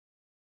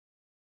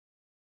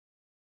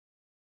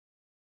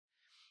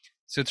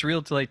So it's a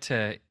real delight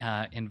to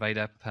invite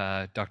up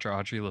Dr.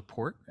 Audrey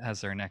Laporte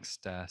as our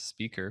next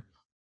speaker.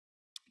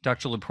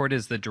 Dr. Laporte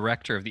is the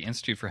director of the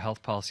Institute for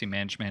Health Policy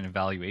Management and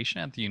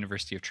Evaluation at the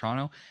University of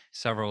Toronto.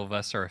 Several of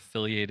us are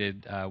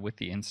affiliated with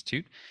the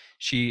Institute.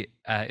 She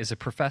is a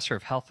professor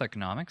of health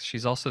economics.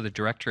 She's also the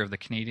director of the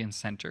Canadian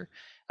Centre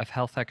of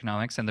Health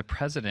Economics and the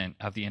president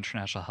of the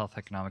International Health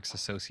Economics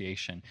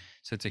Association.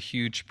 So it's a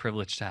huge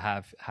privilege to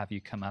have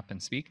you come up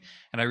and speak.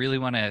 And I really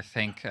want to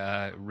thank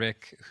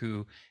Rick,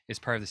 who is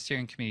part of the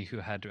steering committee, who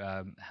had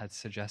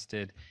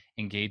suggested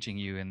engaging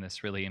you in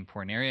this really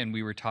important area. And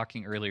we were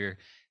talking earlier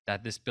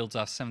that this builds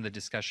off some of the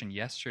discussion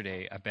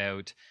yesterday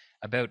about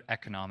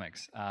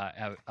economics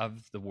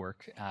of the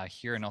work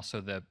here, and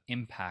also the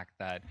impact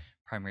that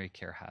primary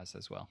care has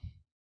as well.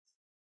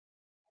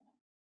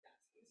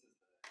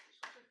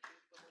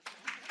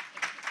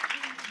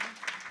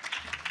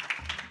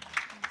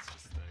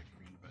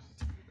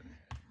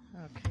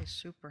 Okay,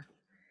 super.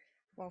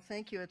 Well,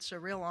 thank you. It's a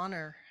real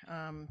honor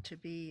to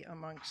be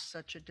amongst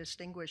such a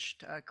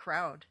distinguished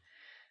crowd.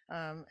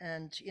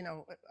 And, you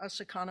know, us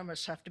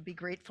economists have to be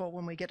grateful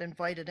when we get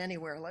invited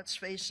anywhere, let's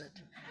face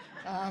it.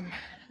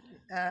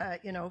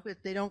 You know,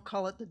 they don't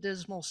call it the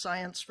dismal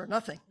science for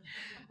nothing.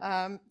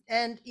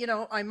 And, you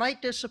know, I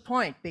might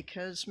disappoint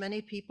because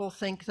many people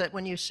think that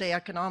when you say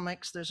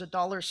economics, there's a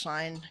dollar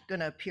sign going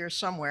to appear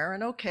somewhere.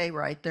 And okay,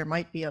 right, there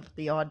might be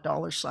the odd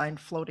dollar sign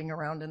floating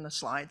around in the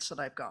slides that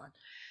I've got.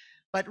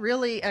 But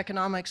really,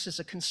 economics is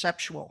a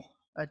conceptual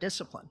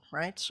discipline,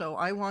 right? So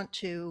I want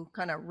to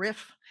kind of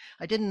riff.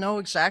 I didn't know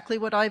exactly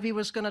what Ivy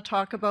was going to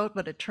talk about,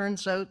 but it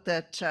turns out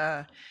that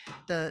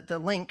the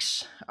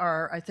links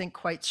are, I think,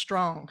 quite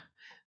strong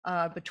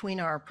between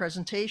our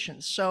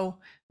presentations. So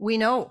we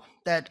know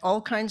that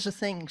all kinds of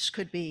things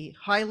could be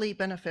highly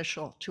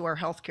beneficial to our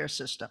healthcare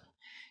system,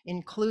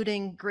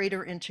 including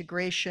greater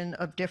integration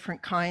of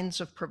different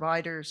kinds of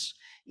providers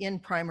in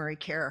primary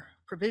care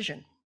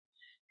provision.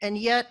 And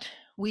yet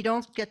we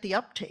don't get the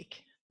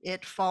uptake.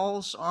 It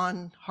falls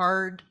on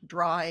hard,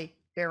 dry,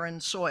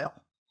 barren soil.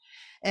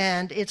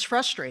 And it's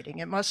frustrating.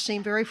 It must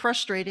seem very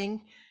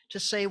frustrating to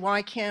say,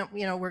 why can't,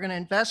 you know, we're going to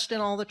invest in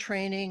all the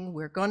training,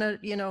 we're going to,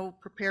 you know,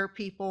 prepare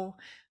people,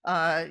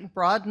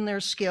 broaden their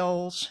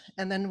skills,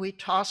 and then we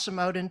toss them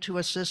out into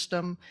a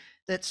system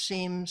that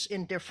seems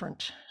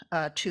indifferent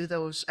to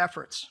those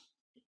efforts.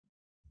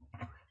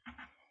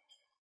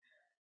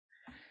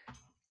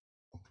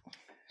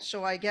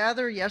 So I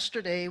gather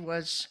yesterday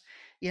was,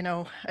 you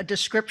know, a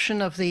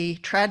description of the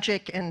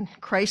tragic and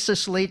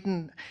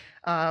crisis-laden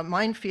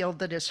minefield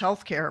that is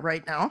healthcare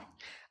right now.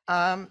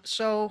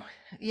 So,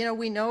 you know,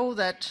 we know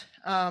that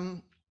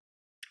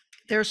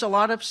there's a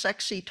lot of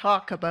sexy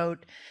talk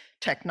about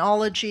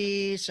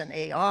technologies and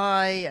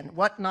AI and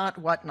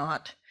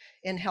whatnot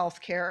in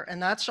healthcare,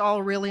 and that's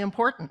all really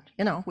important.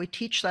 You know, we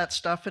teach that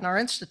stuff in our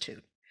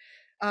institute.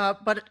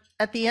 But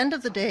at the end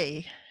of the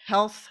day,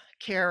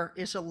 healthcare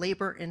is a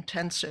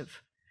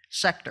labor-intensive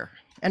sector,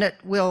 and it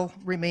will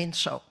remain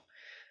so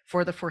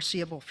for the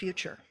foreseeable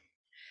future.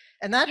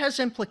 And that has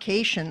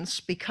implications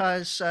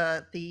because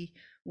the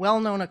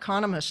well-known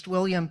economist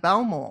William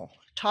Baumol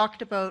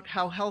talked about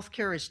how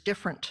healthcare is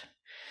different.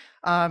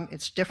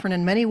 It's different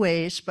in many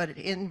ways, but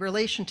in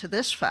relation to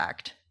this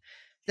fact,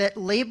 that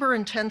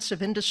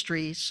labor-intensive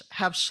industries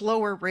have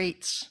slower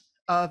rates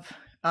of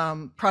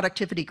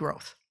productivity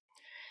growth.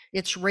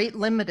 It's rate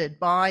limited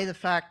by the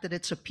fact that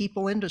it's a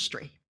people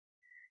industry.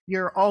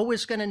 You're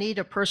always going to need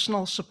a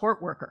personal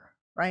support worker,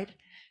 right?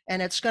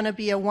 And it's going to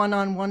be a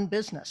one-on-one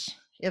business,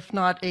 if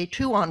not a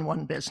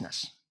two-on-one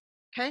business,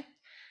 okay?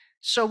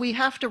 So we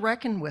have to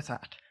reckon with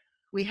that.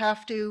 We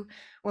have to,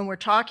 when we're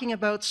talking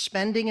about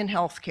spending in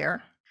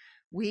healthcare,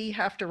 we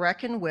have to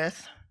reckon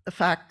with the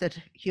fact that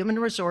human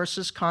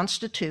resources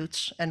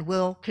constitutes and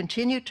will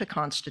continue to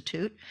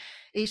constitute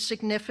a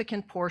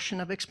significant portion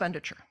of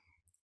expenditure.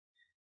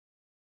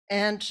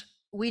 And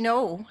we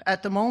know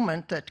at the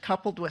moment that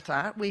coupled with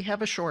that, we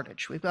have a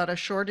shortage. We've got a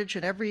shortage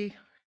in every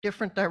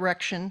different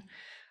direction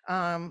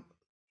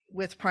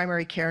with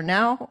primary care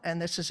now,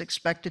 and this is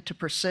expected to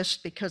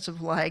persist because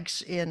of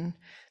lags in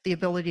the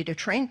ability to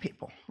train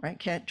people, right?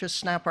 Can't just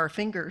snap our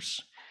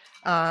fingers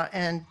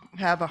and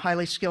have a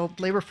highly skilled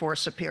labor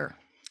force appear.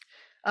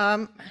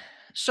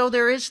 So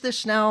there is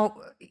this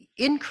now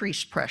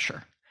increased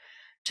pressure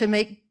to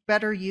make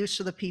better use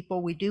of the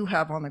people we do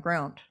have on the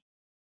ground.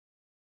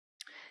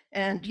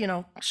 And, you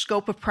know,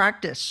 scope of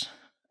practice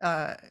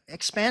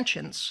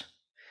expansions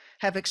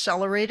have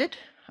accelerated.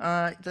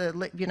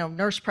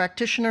 Nurse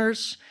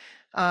practitioners,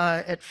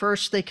 at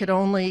first they could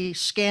only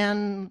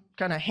scan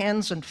kind of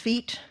hands and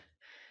feet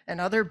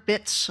and other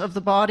bits of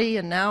the body,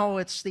 and now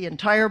it's the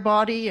entire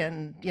body,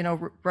 and, you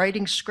know,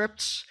 writing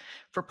scripts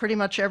for pretty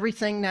much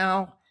everything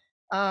now.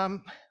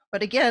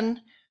 But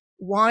again,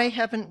 why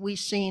haven't we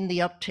seen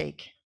the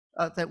uptake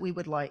that we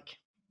would like?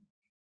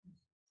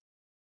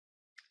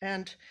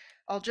 And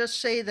I'll just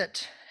say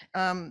that,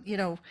 you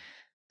know,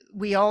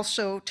 we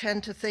also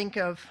tend to think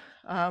of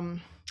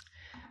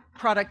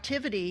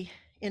productivity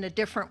in a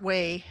different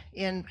way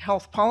in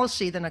health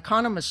policy than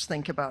economists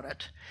think about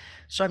it.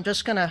 So I'm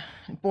just going to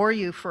bore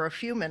you for a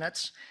few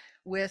minutes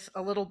with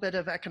a little bit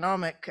of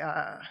economic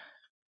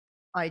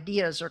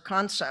ideas or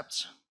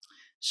concepts.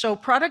 So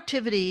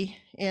productivity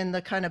in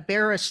the kind of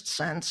barest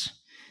sense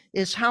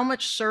is how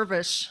much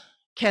service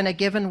can a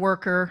given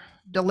worker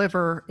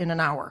deliver in an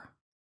hour,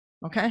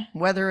 okay?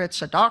 Whether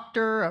it's a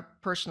doctor, a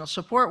personal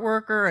support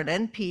worker, an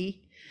NP.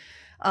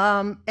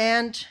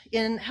 And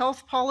in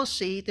health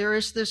policy, there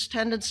is this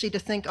tendency to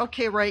think,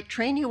 okay, right,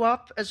 train you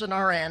up as an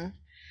RN,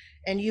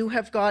 and you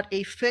have got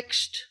a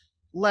fixed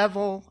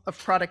level of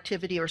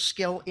productivity or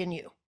skill in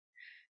you.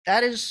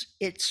 That is,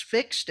 it's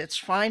fixed, it's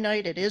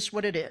finite, it is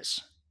what it is.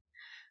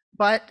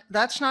 But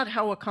that's not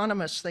how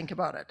economists think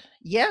about it.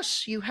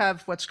 Yes, you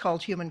have what's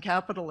called human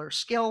capital or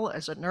skill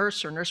as a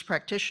nurse or nurse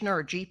practitioner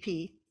or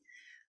GP,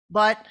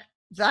 but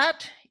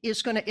that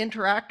is going to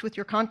interact with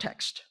your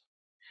context.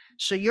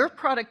 So your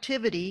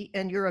productivity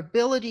and your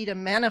ability to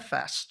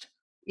manifest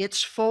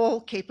its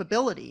full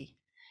capability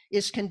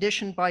is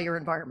conditioned by your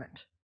environment.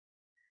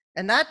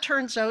 And that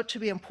turns out to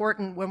be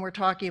important when we're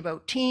talking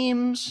about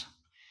teams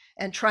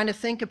and trying to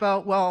think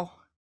about, well,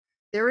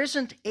 there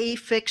isn't a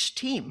fixed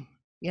team.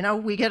 You know,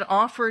 we get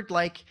offered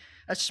like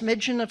a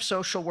smidgen of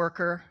social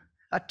worker,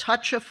 a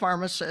touch of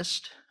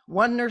pharmacist,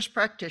 one nurse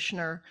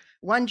practitioner,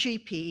 one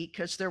GP,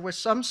 because there was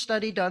some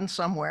study done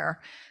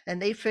somewhere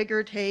and they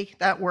figured, hey,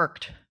 that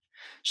worked.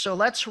 So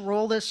let's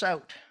roll this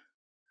out.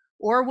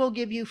 Or we'll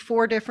give you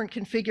 4 different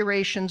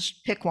configurations,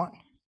 pick one.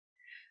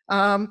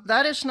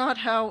 That is not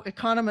how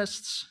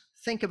economists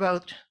think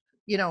about,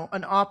 you know,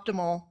 an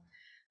optimal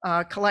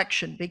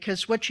collection,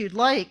 because what you'd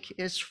like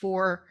is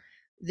for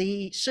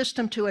the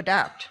system to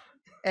adapt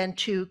and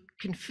to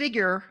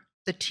configure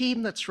the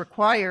team that's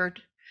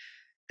required,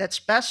 that's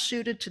best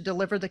suited to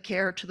deliver the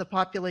care to the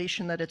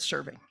population that it's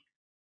serving.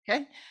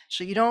 Okay,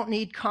 so you don't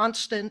need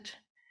constant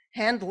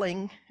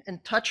handling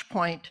and touch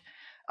point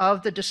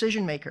of the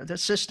decision maker. The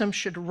system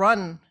should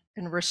run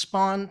and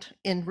respond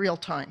in real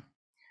time.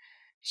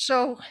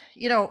 So,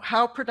 you know,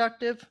 how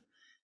productive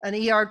an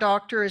ER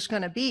doctor is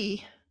going to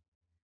be,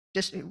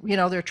 just, you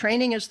know, their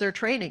training is their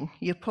training.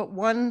 You put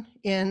one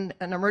in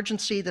an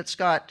emergency that's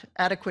got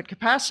adequate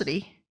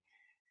capacity,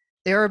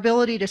 their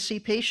ability to see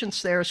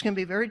patients there is going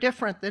to be very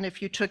different than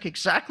if you took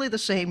exactly the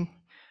same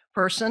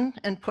person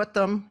and put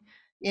them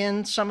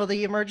in some of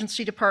the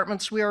emergency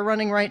departments we are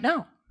running right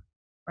now,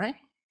 right?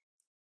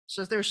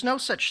 So there's no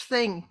such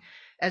thing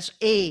as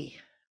a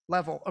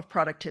level of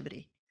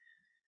productivity.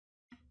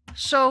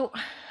 So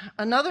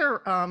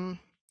another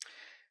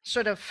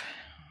sort of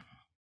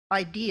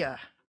idea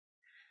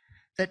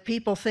that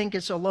people think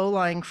is a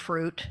low-lying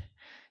fruit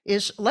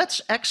is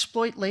let's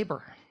exploit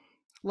labor.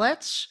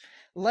 Let's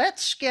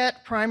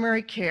get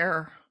primary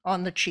care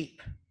on the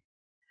cheap.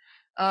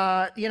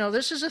 You know,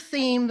 this is a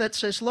theme that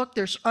says, look,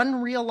 there's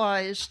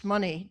unrealized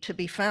money to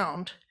be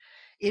found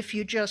if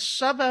you just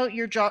sub out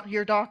your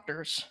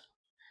doctors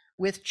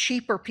with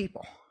cheaper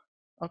people,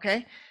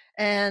 okay?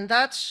 And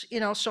that's,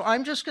 you know, so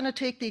I'm just going to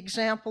take the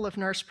example of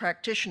nurse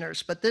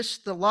practitioners, but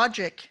the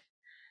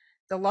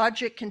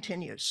logic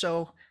continues.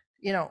 So,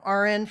 you know,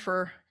 RN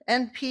for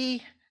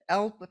NP,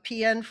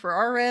 PN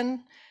for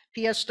RN,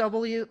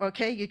 PSW,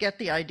 okay, you get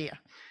the idea.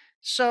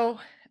 So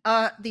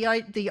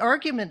the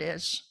argument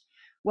is,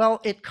 well,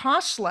 it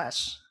costs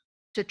less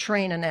to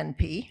train an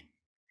NP,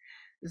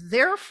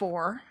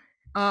 therefore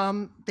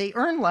they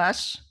earn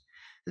less,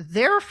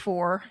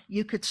 therefore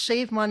you could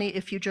save money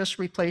if you just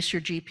replace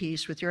your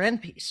GPs with your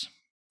NPs.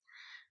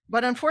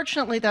 But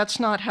unfortunately, that's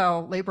not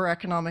how labor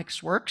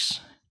economics works.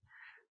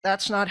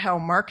 That's not how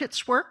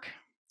markets work,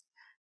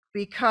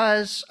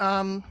 because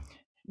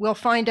we'll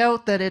find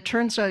out that it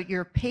turns out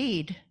you're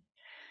paid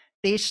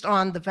based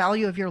on the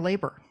value of your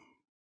labor,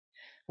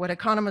 what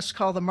economists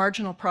call the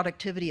marginal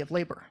productivity of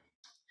labor.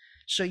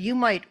 So you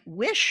might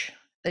wish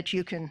that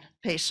you can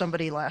pay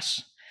somebody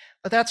less,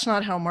 but that's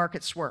not how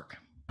markets work.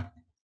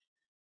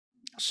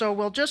 So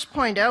we'll just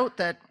point out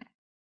that,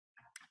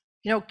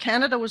 you know,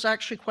 Canada was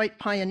actually quite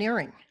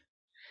pioneering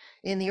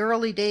in the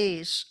early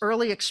days,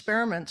 early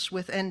experiments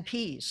with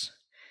NPs.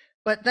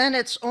 But then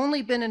it's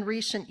only been in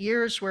recent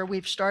years where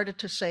we've started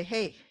to say,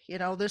 hey, you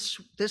know, this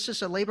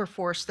is a labor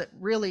force that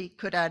really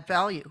could add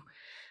value.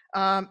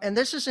 And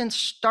this is in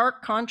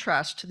stark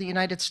contrast to the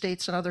United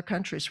States and other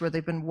countries where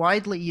they've been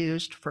widely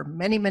used for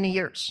many, many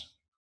years.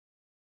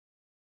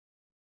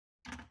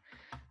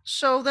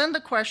 So then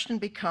the question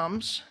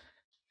becomes,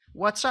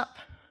 what's up?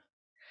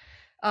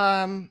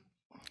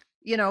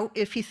 You know,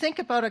 if you think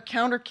about a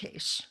counter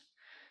case,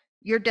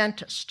 your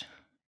dentist.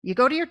 You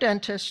go to your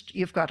dentist,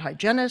 you've got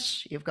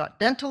hygienists, you've got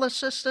dental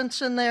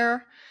assistants in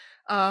there,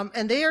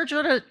 and they are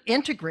sort of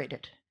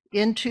integrated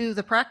into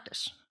the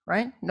practice,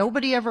 right?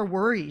 Nobody ever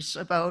worries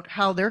about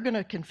how they're going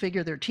to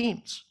configure their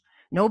teams.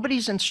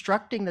 Nobody's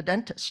instructing the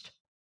dentist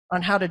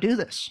on how to do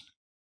this.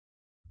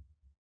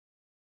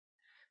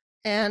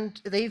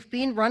 And they've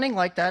been running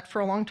like that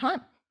for a long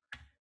time.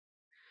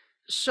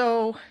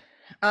 So,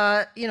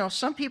 you know,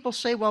 some people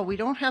say, well, we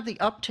don't have the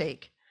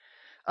uptake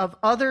of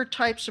other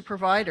types of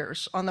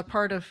providers on the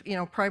part of,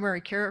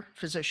 primary care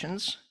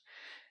physicians,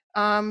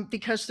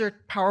 because they're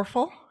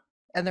powerful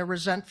and they're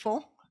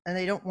resentful and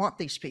they don't want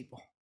these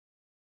people.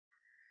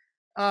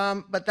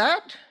 But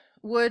that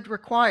would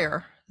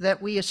require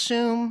that we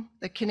assume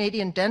that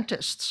Canadian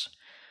dentists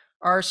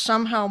are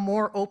somehow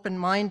more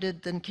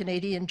open-minded than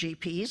Canadian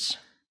GPs,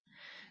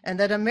 and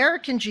that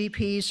American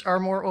GPs are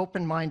more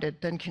open-minded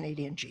than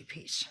Canadian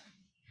GPs.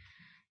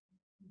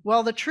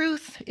 Well, the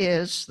truth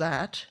is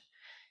that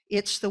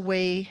it's the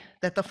way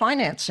that the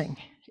financing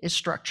is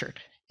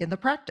structured in the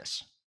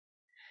practice.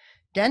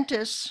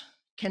 Dentists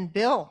can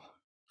bill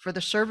for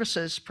the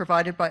services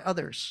provided by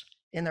others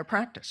in their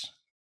practice.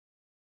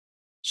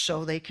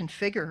 So they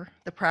configure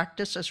the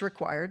practice as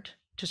required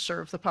to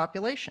serve the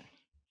population.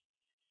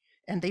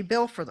 And they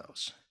bill for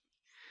those.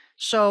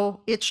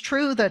 So it's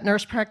true that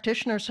nurse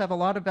practitioners have a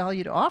lot of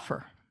value to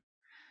offer.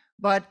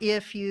 But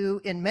if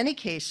you, in many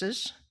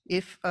cases,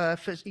 if a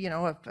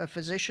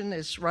physician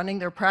is running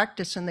their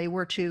practice and they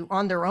were to,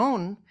 on their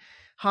own,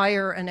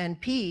 hire an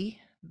NP,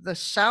 the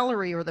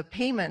salary or the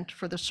payment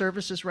for the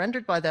services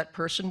rendered by that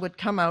person would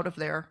come out of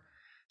their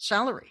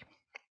salary.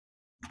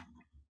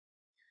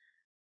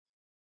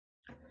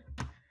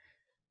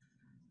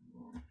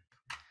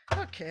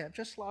 Okay, I've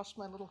just lost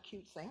my little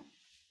cute thing.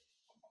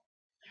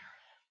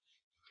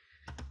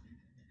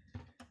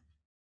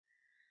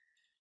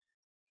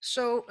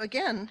 So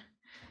again,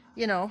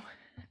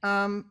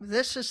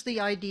 this is the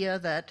idea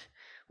that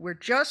we're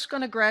just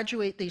going to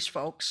graduate these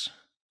folks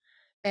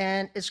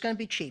and it's going to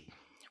be cheap.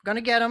 We're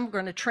going to get them, we're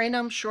going to train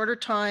them shorter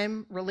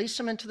time, release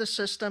them into the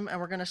system, and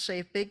we're going to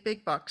save big,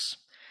 big bucks.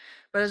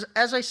 But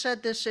as I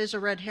said, this is a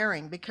red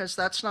herring because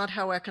that's not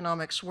how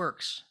economics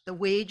works. The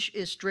wage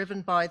is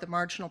driven by the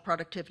marginal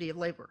productivity of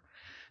labor.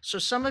 So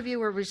some of you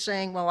were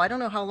saying, well, I don't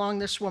know how long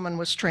this woman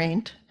was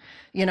trained,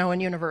 in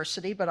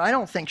university, but I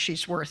don't think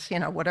she's worth,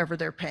 whatever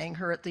they're paying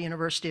her at the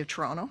University of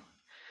Toronto.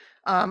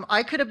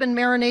 I could have been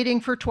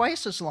marinating for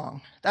twice as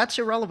long. That's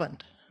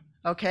irrelevant.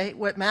 Okay,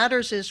 what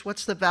matters is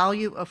what's the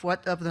value of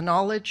the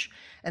knowledge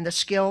and the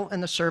skill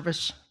and the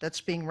service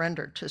that's being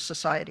rendered to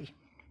society.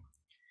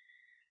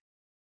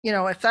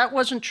 If that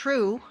wasn't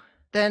true,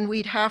 then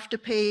we'd have to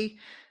pay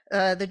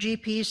the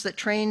GPs that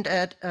trained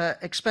at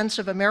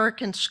expensive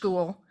American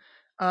school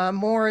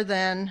more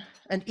than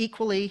an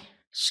equally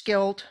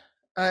skilled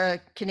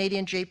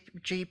Canadian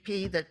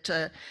GP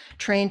that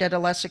trained at a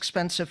less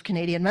expensive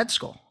Canadian med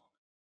school.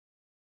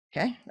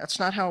 Okay, that's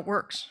not how it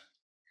works.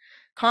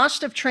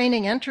 Cost of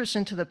training enters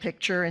into the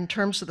picture in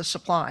terms of the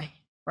supply,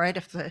 right?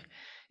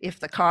 If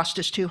the cost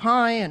is too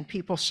high and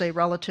people say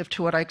relative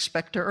to what I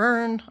expect to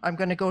earn, I'm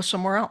going to go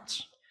somewhere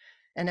else.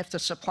 And if the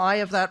supply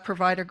of that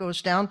provider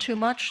goes down too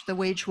much, the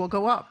wage will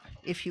go up.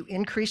 If you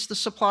increase the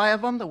supply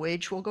of them, the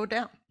wage will go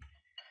down.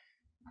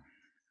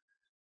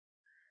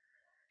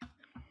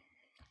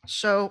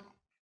 So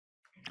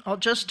I'll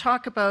just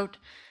talk about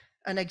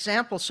an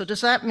example. So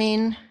does that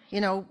mean,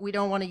 we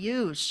don't want to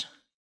use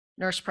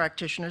nurse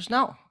practitioners?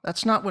 No,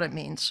 that's not what it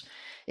means.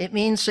 It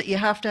means that you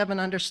have to have an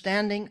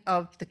understanding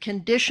of the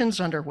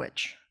conditions under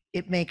which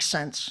it makes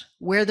sense,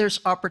 where there's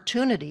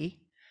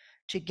opportunity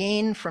to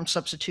gain from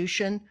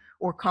substitution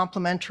or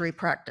complementary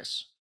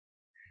practice.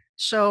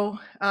 So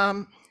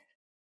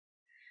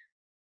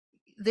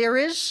there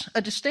is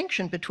a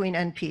distinction between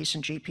NPs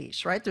and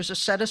GPs, right? There's a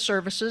set of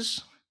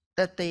services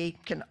that they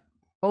can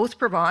both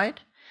provide,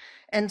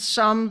 and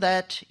some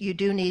that you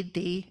do need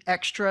the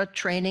extra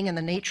training and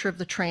the nature of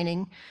the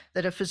training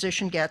that a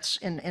physician gets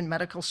in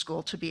medical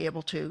school to be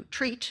able to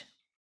treat.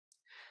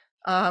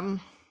 And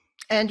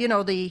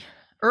the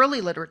early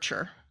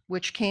literature,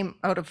 which came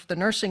out of the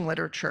nursing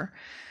literature,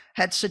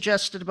 had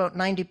suggested about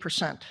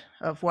 90%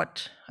 of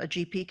what a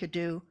GP could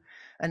do,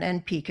 an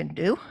NP can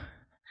do.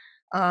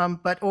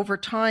 But over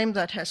time,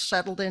 that has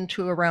settled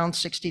into around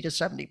 60 to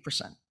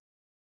 70%.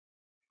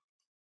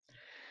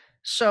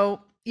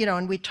 So,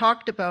 and we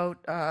talked about,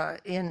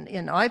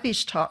 in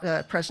Ivy's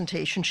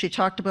presentation, she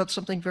talked about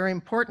something very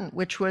important,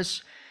 which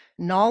was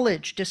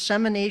knowledge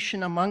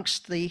dissemination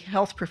amongst the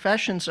health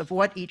professions of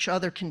what each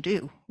other can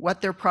do,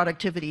 what their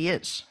productivity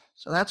is.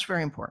 So that's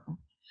very important.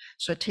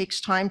 So it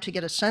takes time to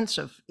get a sense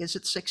of, is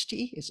it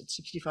 60? Is it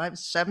 65? Is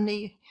it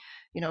 70?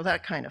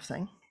 That kind of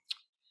thing.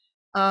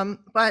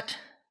 But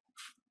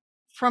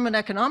from an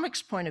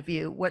economics point of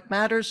view, what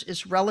matters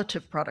is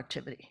relative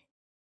productivity.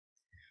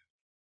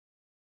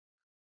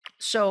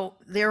 So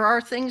there are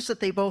things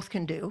that they both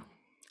can do.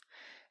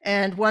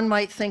 And one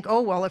might think,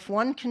 oh, well, if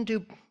one can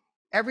do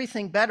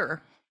everything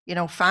better,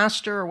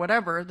 faster or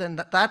whatever, then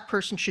that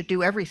person should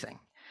do everything.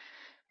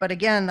 But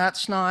again,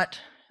 that's not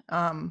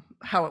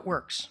how it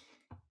works.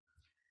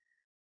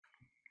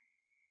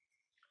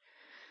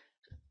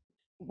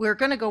 We're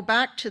going to go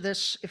back to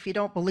this, if you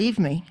don't believe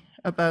me,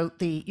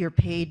 about you're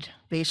paid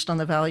based on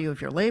the value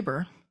of your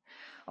labor.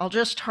 I'll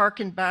just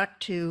harken back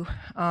to,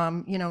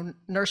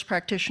 nurse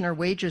practitioner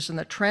wages and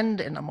the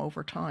trend in them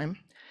over time.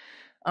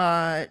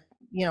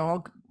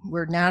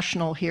 We're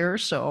national here,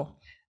 so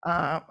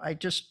I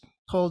just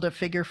pulled a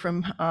figure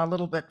from a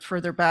little bit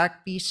further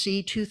back,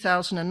 BC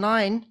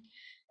 2009,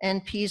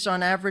 NPs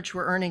on average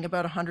were earning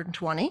about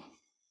 120,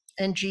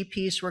 and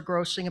GPs were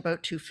grossing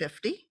about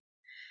 250.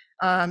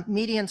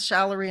 Median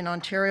salary in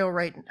Ontario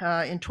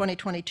in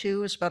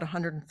 2022 is about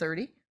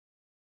 130.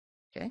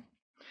 Okay.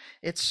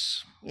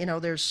 It's,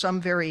 there's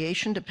some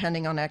variation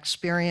depending on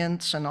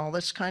experience and all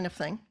this kind of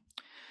thing.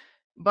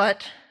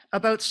 But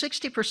about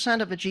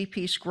 60% of a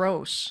GP's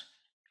gross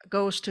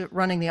goes to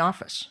running the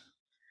office,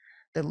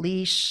 the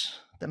lease,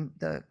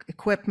 the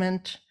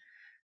equipment,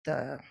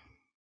 the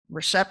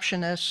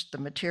receptionist, the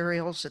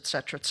materials, et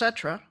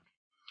cetera,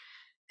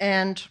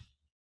 and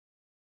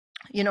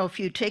if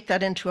you take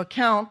that into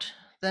account,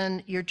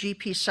 then your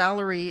GP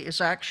salary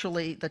is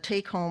actually, the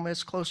take home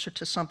is closer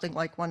to something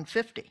like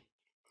 150,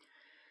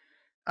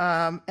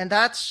 and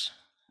that's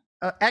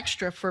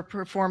extra for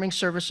performing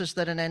services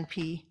that an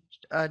NP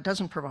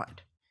doesn't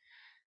provide.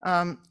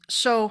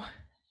 So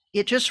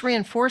it just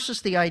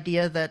reinforces the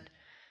idea that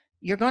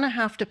you're going to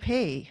have to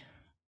pay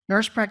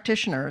nurse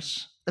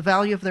practitioners the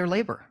value of their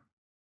labor.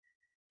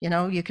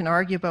 You can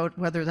argue about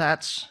whether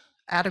that's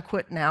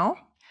adequate now,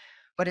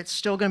 but it's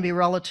still going to be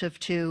relative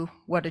to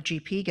what a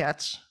GP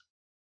gets,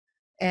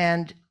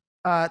 and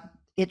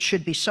it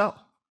should be so,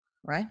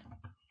 right?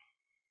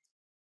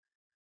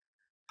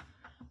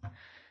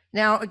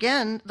 Now,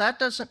 again, that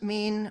doesn't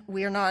mean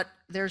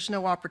there's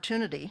no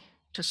opportunity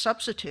to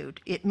substitute.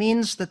 It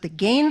means that the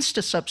gains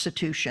to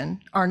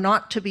substitution are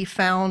not to be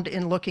found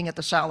in looking at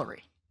the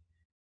salary.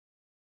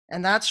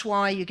 And that's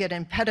why you get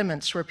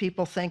impediments where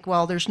people think,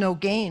 well, there's no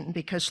gain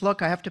because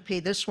look, I have to pay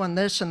this one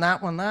this and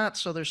that one that,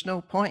 so there's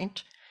no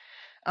point,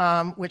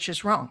 which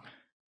is wrong.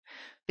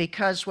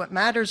 Because what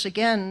matters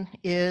again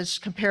is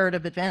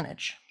comparative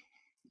advantage,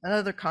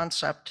 another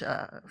concept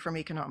from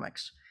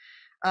economics.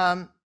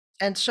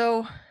 And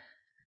so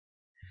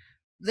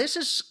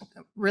this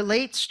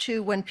relates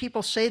to when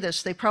people say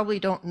this, they probably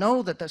don't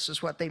know that this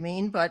is what they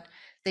mean, but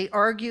they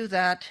argue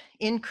that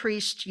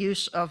increased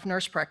use of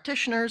nurse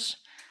practitioners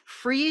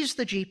frees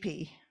the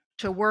GP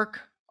to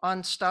work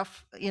on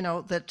stuff,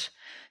 that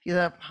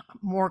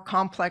more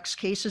complex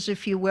cases,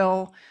 if you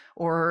will,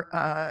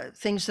 or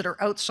things that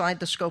are outside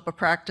the scope of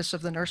practice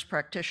of the nurse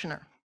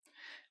practitioner.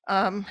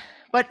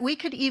 But we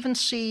could even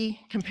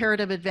see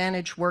comparative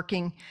advantage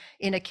working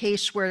in a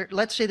case where,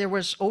 let's say there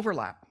was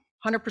overlap,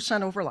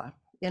 100% overlap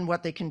in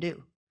what they can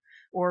do,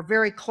 or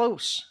very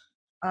close,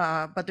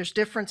 but there's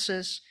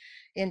differences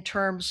in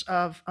terms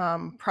of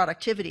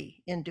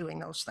productivity in doing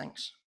those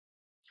things.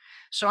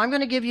 So I'm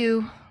going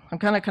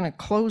to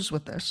close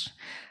with this,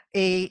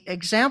 an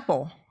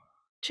example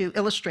to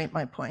illustrate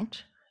my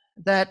point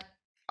that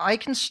I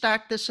can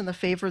stack this in the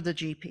favor of the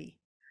GP.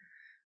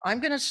 I'm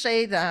going to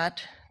say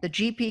that the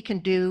GP can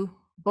do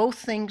both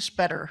things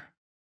better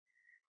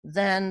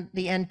than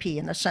the NP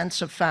in the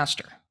sense of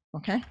faster,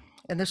 okay?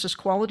 And this is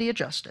quality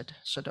adjusted,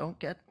 so don't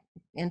get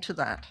into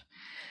that.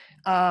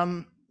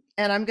 And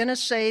I'm going to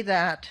say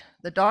that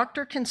the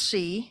doctor can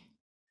see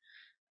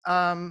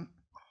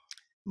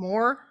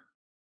more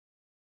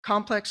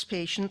complex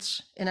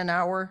patients in an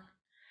hour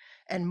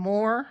and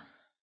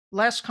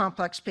less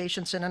complex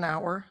patients in an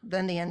hour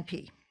than the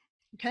NP,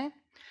 okay?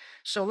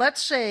 So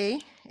let's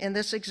say in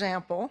this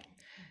example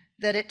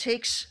that it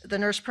takes the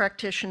nurse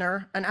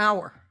practitioner an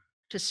hour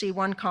to see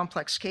one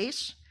complex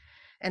case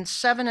and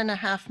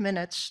 7.5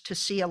 minutes to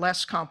see a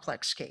less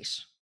complex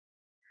case.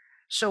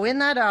 So in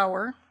that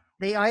hour,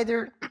 they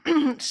either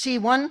see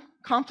one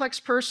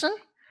complex person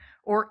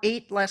or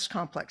 8 less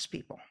complex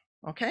people,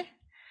 okay?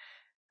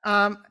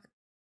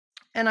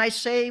 And I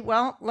say,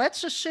 well,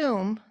 let's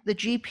assume the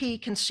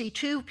GP can see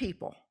 2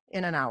 people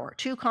in an hour,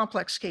 2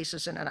 complex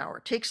cases in an hour.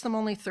 It takes them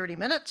only 30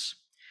 minutes.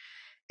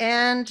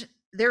 And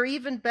they're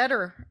even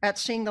better at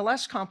seeing the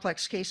less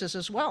complex cases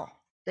as well.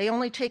 They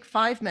only take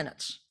 5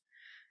 minutes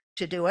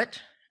to do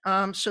it.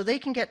 So they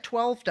can get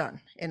 12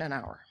 done in an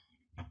hour.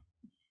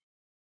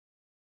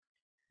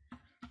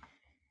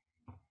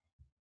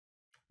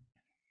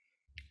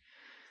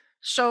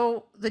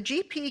 So the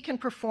GP can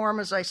perform,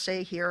 as I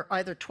say here,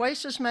 either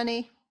twice as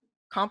many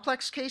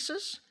complex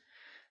cases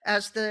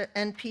as the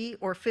NP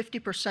or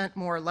 50%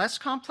 more or less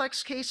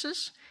complex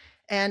cases.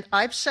 And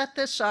I've set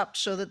this up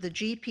so that the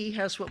GP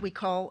has what we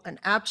call an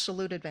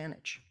absolute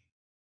advantage.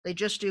 They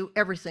just do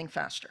everything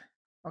faster,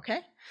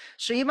 okay?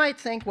 So you might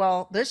think,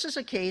 well, this is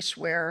a case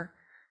where,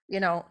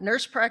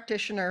 nurse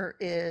practitioner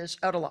is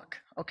out of luck,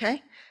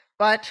 okay?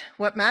 But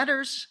what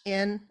matters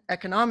in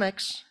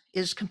economics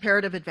is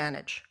comparative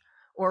advantage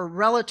or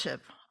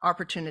relative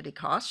opportunity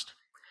cost.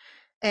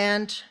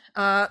 And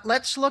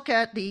let's look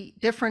at the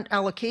different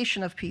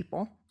allocation of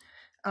people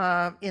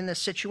in this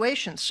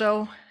situation.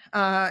 So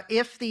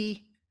if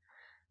the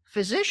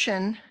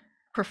physician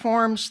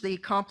performs the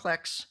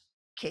complex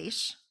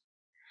case,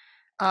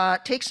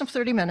 takes them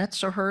 30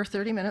 minutes or her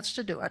 30 minutes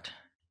to do it.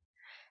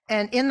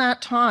 And in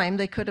that time,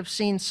 they could have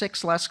seen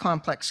 6 less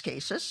complex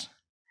cases.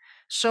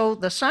 So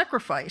the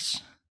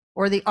sacrifice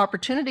or the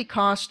opportunity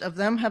cost of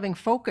them having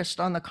focused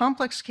on the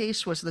complex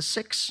case was the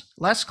 6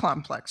 less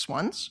complex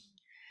ones.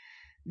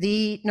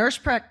 The nurse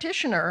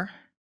practitioner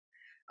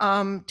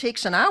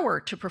takes an hour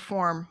to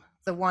perform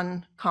the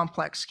one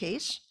complex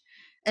case.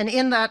 And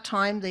in that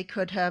time, they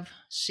could have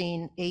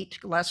seen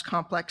 8 less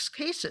complex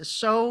cases.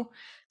 So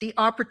the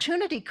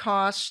opportunity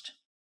cost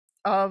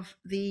of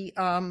the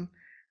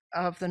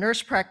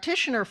nurse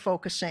practitioner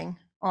focusing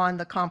on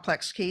the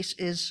complex case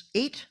is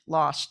 8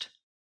 lost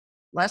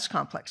less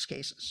complex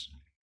cases.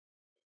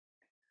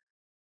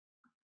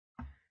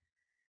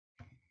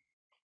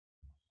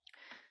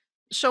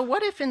 So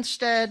what if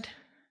instead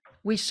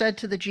we said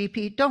to the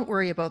GP, don't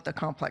worry about the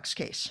complex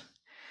case.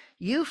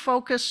 You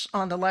focus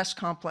on the less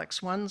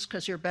complex ones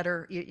because you're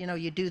better,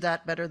 you do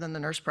that better than the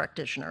nurse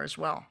practitioner as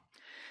well.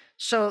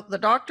 So the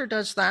doctor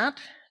does that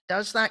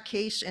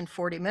case in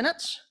 40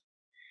 minutes.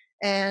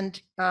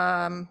 And,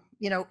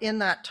 in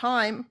that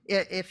time,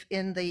 if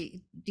in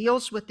the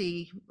deals with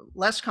the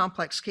less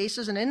complex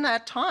cases, and in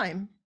that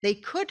time, they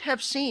could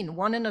have seen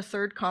 1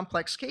 1/3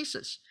 complex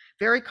cases,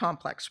 very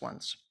complex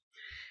ones.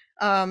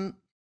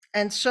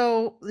 And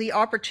so the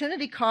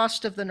opportunity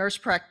cost of the nurse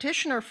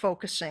practitioner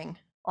focusing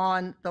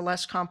on the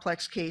less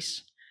complex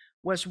case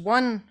was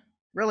 1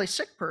 really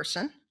sick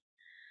person.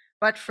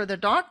 But for the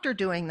doctor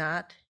doing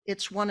that,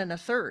 it's 1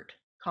 1/3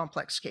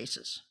 complex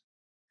cases.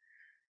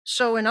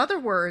 So in other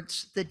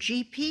words, the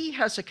GP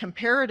has a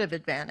comparative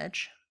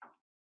advantage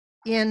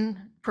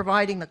in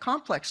providing the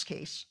complex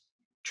case,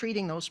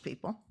 treating those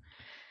people,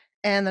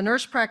 and the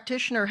nurse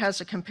practitioner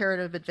has a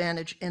comparative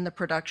advantage in the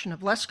production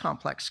of less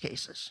complex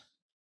cases.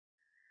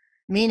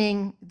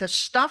 Meaning the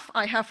stuff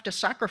I have to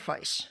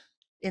sacrifice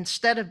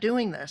instead of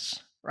doing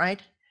this,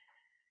 right?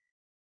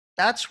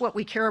 That's what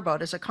we care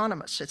about as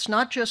economists. It's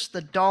not just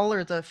the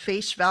dollar, the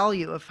face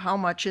value of how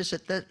much is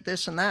it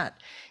this and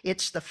that.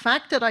 It's the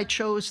fact that I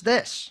chose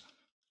this.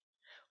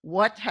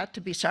 What had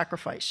to be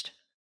sacrificed?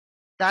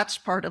 That's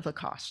part of the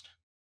cost.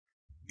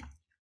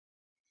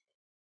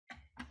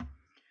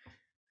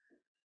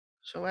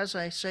 So as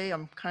I say,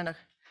 I'm kind of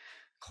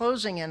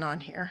closing in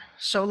on here.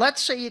 So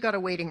let's say you got a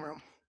waiting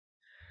room.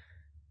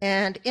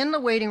 And in the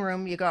waiting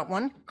room, you got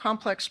 1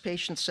 complex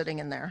patient sitting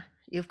in there.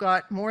 You've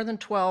got more than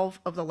 12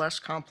 of the less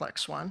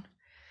complex one.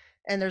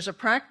 And there's a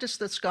practice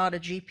that's got a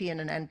GP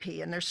and an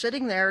NP, and they're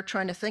sitting there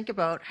trying to think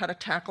about how to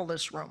tackle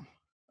this room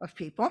of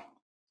people.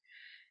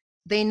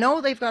 They know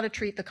they've got to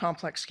treat the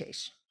complex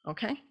case,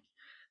 okay?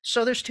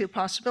 So there's 2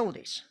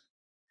 possibilities.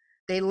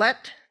 They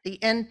let the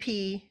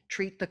NP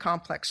treat the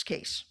complex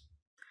case.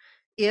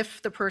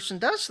 If the person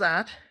does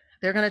that,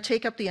 they're going to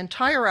take up the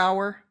entire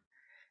hour,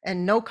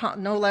 and no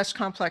less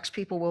complex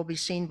people will be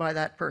seen by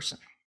that person.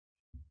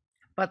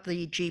 But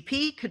the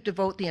GP could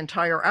devote the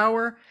entire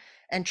hour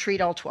and treat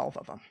all 12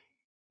 of them,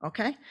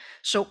 okay?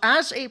 So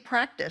as a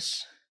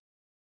practice,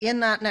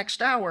 in that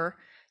next hour,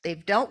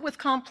 they've dealt with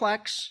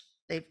complex,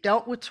 they've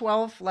dealt with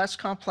 12 less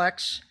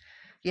complex,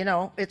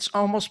 it's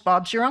almost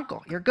Bob's your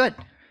uncle, you're good.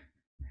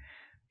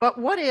 But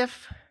what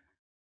if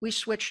we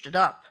switched it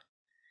up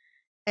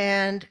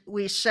and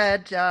we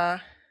said,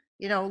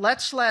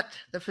 let's let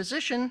the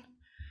physician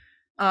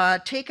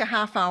take a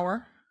half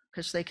hour,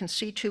 because they can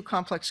see 2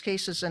 complex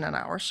cases in an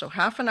hour. So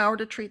half an hour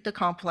to treat the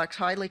complex,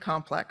 highly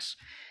complex,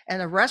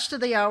 and the rest of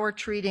the hour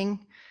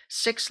treating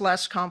 6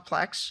 less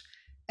complex,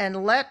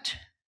 and let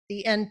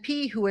the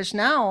NP, who is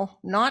now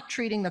not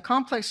treating the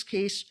complex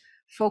case,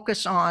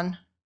 focus on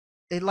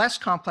the less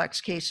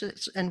complex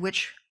cases, in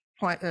which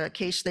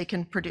case they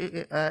can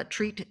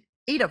treat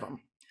 8 of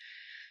them.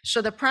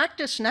 So the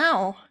practice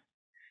now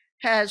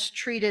has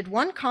treated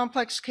 1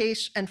 complex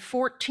case and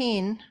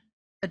 14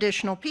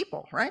 additional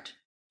people, right?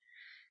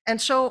 And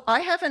so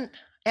I haven't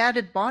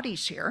added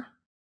bodies here,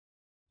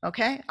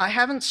 okay? I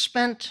haven't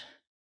spent,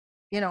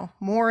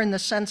 more in the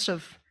sense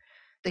of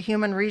the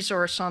human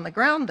resource on the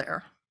ground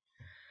there,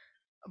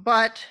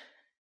 but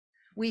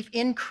we've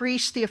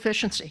increased the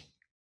efficiency,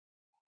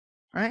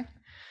 right?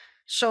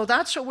 So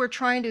that's what we're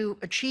trying to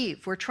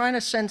achieve. We're trying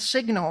to send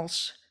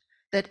signals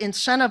that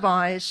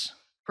incentivize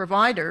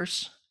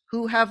providers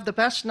who have the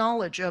best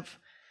knowledge of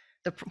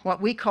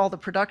what we call the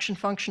production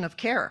function of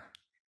care.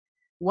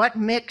 What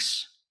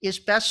mix is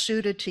best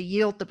suited to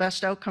yield the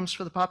best outcomes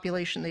for the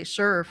population they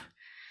serve,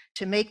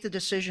 to make the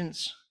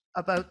decisions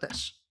about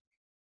this.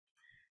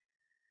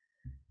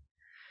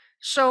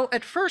 So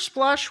at first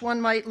blush,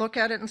 one might look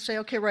at it and say,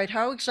 okay, right,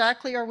 how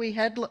exactly are we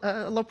head,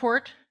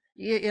 Laporte?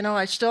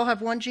 I still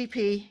have 1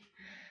 GP,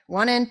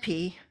 1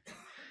 NP,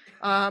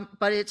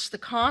 but it's the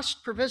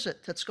cost per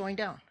visit that's going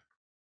down,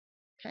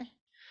 okay?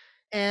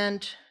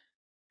 And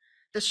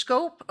the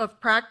scope of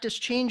practice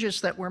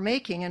changes that we're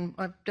making, and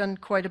I've done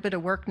quite a bit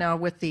of work now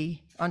with the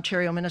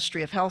Ontario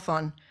Ministry of Health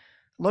on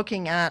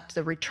looking at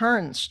the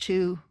returns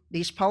to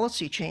these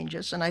policy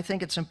changes, and I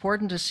think it's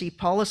important to see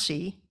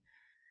policy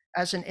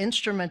as an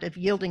instrument of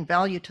yielding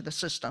value to the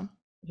system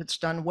if it's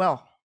done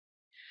well.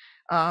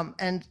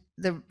 And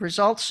the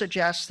results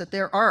suggest that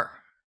there are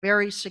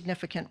very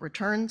significant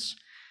returns,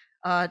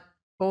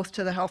 both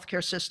to the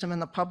healthcare system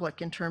and the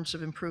public in terms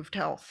of improved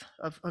health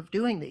of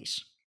doing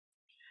these.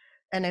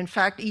 And in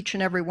fact, each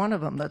and every one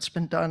of them that's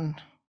been done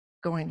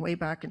going way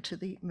back into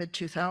the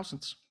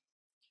mid-2000s.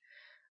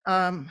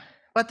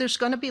 But there's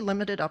going to be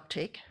limited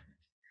uptake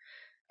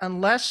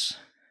unless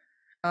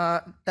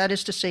that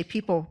is to say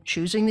people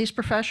choosing these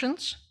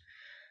professions,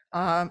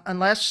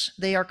 unless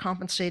they are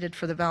compensated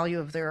for the value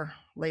of their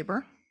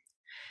labor.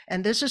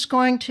 And this is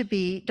going to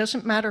be,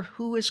 doesn't matter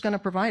who is going to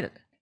provide it,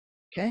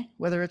 okay?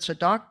 Whether it's a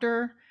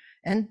doctor,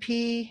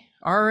 NP,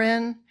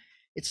 RN,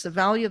 it's the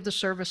value of the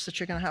service that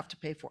you're going to have to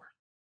pay for.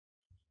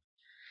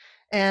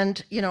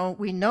 And, you know,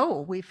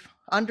 we've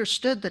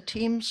understood that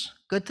teams,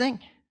 good thing,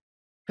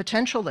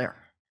 potential there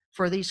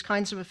for these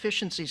kinds of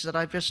efficiencies that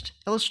I've just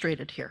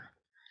illustrated here.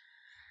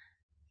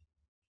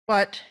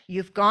 But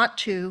you've got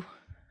to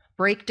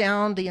break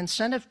down the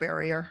incentive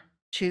barrier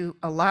to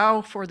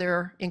allow for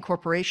their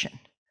incorporation.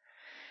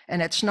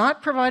 And it's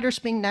not providers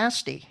being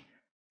nasty.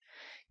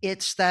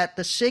 It's that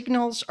the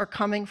signals are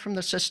coming from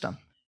the system.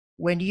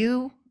 When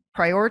you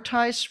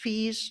prioritize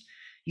fees,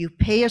 you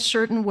pay a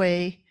certain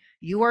way,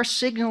 you are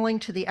signaling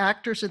to the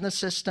actors in the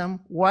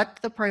system what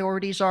the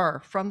priorities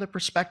are from the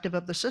perspective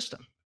of the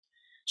system.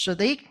 So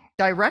they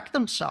direct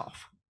themselves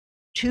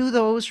to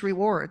those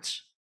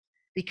rewards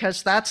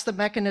because that's the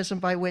mechanism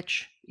by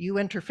which you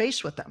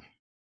interface with them.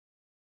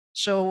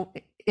 So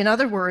in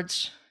other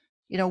words,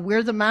 you know,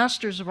 we're the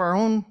masters of our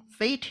own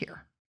fate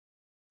here.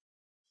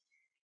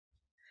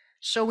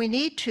 So we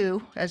need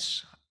to,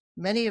 as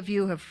many of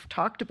you have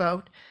talked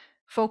about,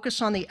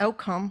 focus on the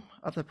outcome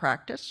of the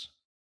practice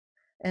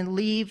and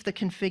leave the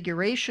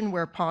configuration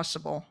where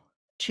possible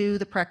to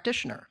the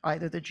practitioner,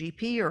 either the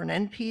GP or an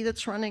NP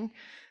that's running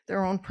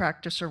their own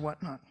practice or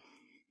whatnot.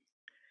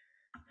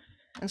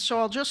 And so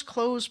I'll just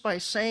close by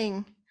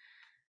saying,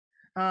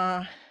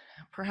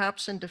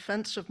 perhaps in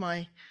defense of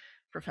my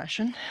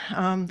profession,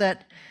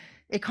 that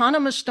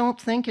economists don't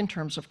think in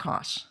terms of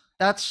costs.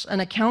 That's an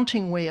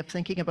accounting way of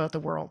thinking about the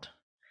world.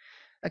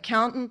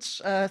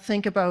 Accountants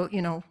think about,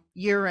 you know,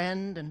 year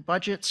end and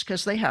budgets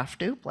because they have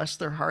to, bless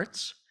their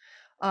hearts.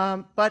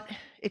 But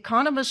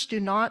economists do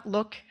not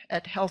look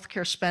at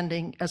healthcare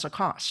spending as a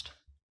cost.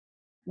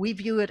 We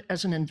view it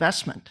as an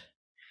investment.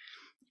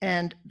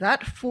 And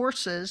that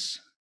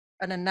forces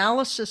an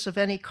analysis of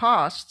any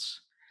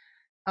costs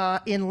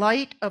in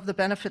light of the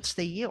benefits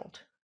they yield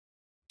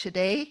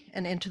today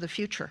and into the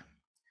future.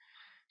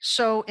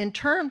 So in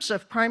terms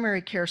of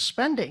primary care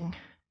spending,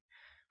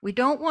 we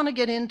don't want to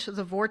get into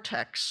the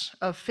vortex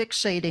of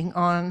fixating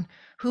on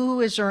who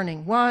is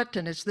earning what,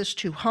 and is this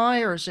too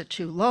high or is it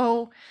too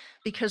low,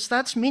 because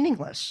that's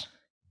meaningless,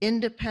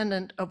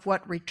 independent of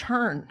what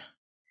return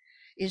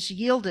is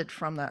yielded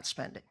from that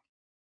spending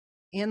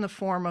in the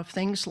form of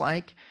things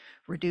like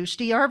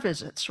reduced ER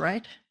visits,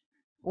 right?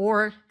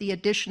 Or the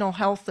additional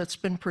health that's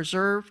been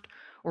preserved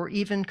or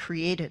even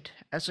created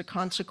as a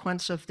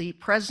consequence of the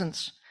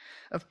presence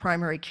of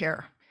primary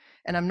care.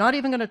 And I'm not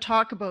even going to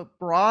talk about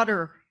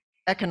broader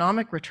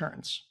economic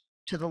returns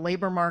to the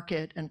labor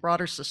market and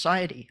broader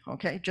society,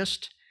 okay,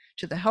 just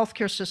to the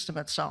healthcare system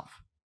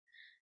itself.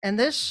 And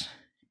this,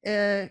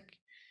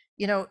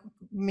 you know,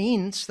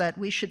 means that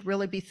we should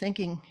really be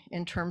thinking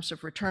in terms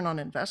of return on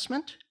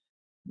investment.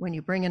 When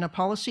you bring in a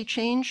policy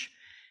change,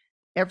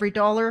 every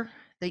dollar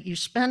that you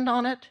spend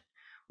on it,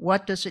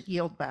 what does it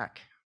yield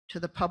back to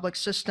the public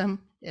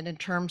system and in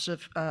terms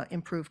of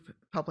improved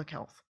public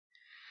health?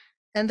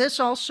 And this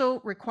also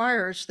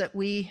requires that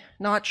we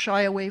not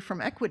shy away from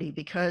equity,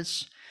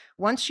 because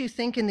once you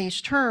think in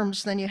these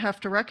terms, then you have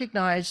to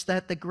recognize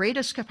that the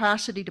greatest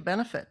capacity to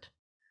benefit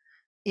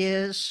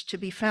is to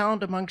be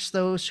found amongst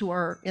those who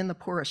are in the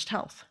poorest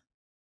health.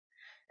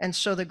 And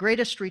so the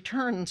greatest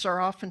returns are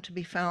often to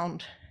be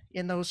found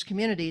in those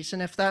communities.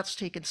 And if that's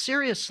taken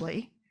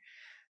seriously,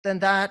 then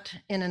that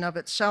in and of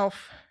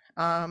itself,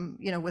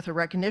 you know, with a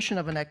recognition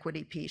of an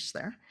equity piece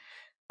there,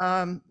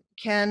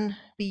 can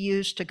be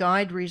used to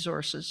guide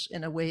resources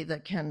in a way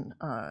that can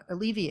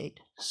alleviate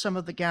some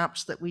of the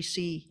gaps that we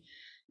see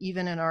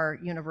even in our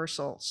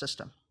universal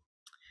system.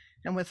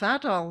 And with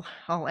that,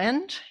 I'll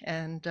end,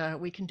 and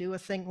we can do a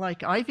thing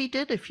like Ivy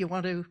did if you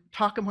want to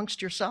talk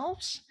amongst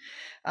yourselves,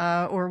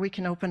 or we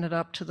can open it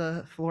up to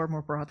the floor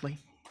more broadly.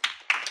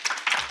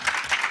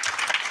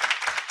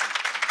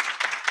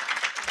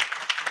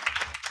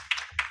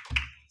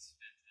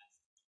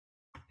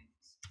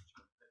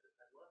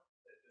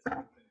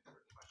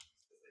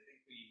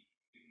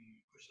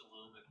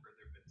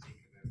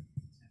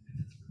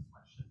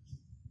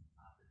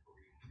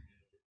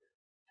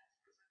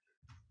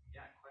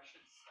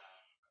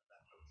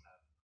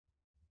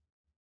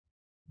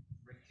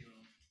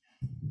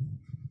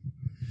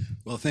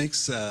 Well,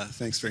 thanks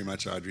very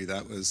much, Audrey.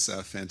 That was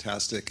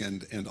fantastic,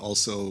 and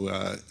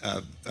also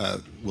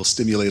will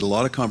stimulate a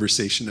lot of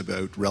conversation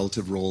about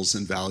relative roles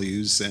and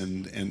values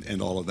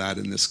and all of that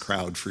in this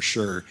crowd for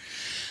sure.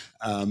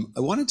 I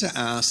wanted to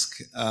ask,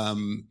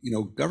 you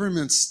know,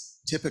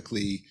 governments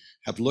typically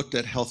have looked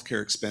at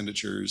healthcare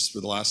expenditures for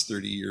the last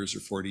 30 years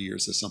or 40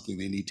 years as something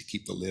they need to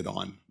keep the lid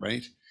on,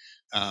 right?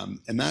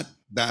 And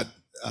that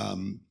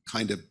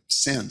kind of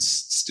sense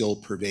still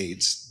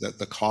pervades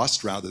the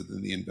cost rather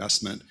than the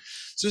investment.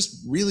 So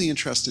just really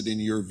interested in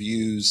your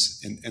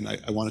views, and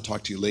I want to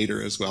talk to you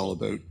later as well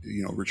about,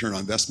 you know, return on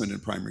investment in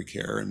primary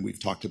care, and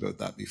we've talked about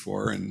that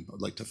before, and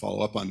I'd like to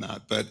follow up on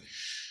that. But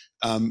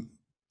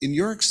in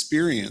your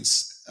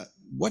experience,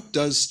 what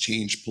does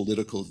change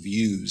political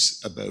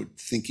views about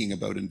thinking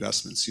about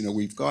investments? You know,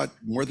 we've got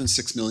more than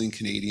 6 million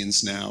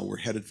Canadians now. We're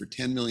headed for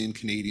 10 million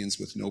Canadians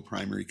with no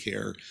primary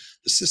care.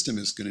 The system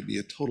is going to be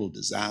a total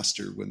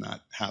disaster when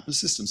that happens.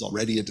 The system's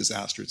already a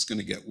disaster. It's going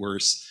to get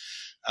worse.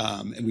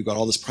 And we've got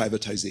all this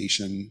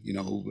privatization, you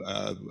know,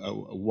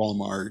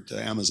 Walmart,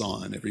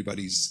 Amazon,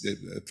 everybody's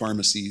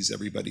pharmacies,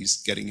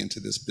 everybody's getting into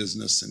this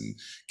business and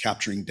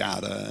capturing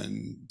data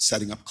and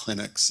setting up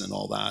clinics and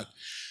all that.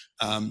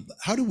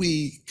 How do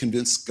we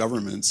convince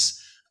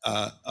governments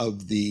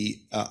of the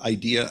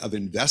idea of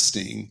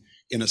investing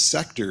in a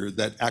sector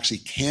that actually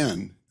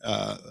can,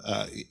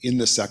 in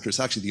this sector, it's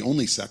actually the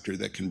only sector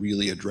that can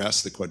really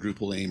address the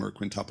quadruple aim or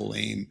quintuple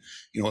aim,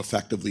 you know,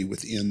 effectively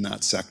within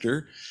that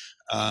sector?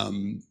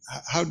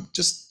 How,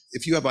 just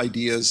if you have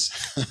ideas,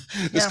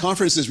 this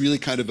conference is really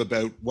kind of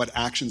about what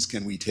actions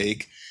can we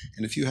take,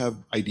 and if you have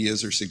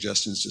ideas or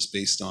suggestions just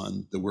based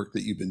on the work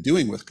that you've been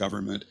doing with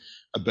government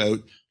about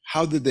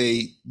how do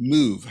they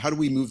move, how do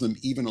we move them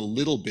even a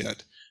little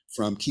bit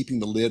from keeping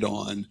the lid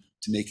on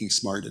to making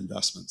smart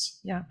investments?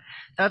 Yeah,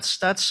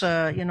 that's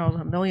you know,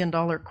 $1 million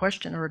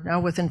question, or now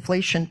with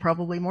inflation,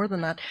 probably more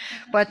than that.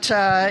 But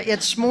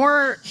it's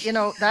more, you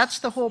know, that's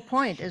the whole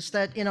point, is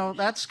that, you know,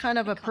 that's kind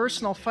of a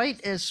personal fight,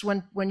 is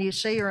when you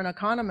say you're an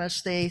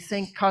economist, they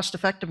think cost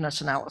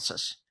effectiveness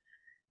analysis.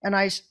 And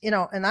you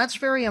know, and that's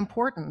very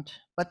important,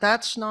 but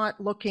that's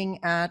not looking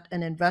at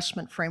an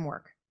investment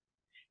framework.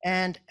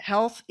 And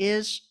health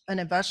is an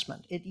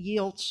investment. It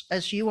yields,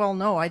 as you all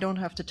know, I don't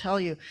have to tell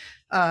you,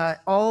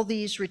 all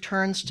these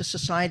returns to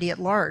society at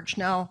large.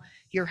 Now,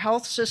 your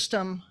health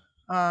system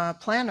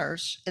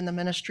planners in the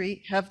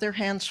ministry have their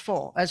hands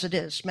full, as it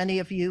is. Many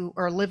of you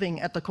are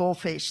living at the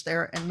coalface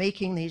there and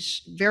making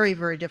these very,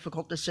 very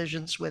difficult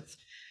decisions with,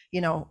 you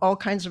know, all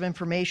kinds of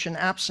information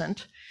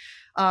absent.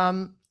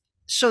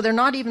 So they're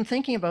not even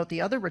thinking about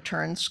the other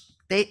returns.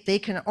 They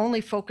can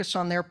only focus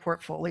on their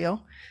portfolio.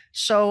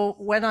 So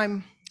when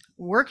I'm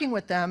working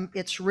with them,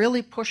 it's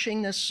really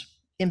pushing this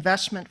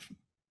investment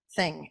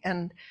thing.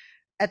 And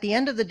at the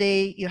end of the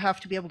day, you have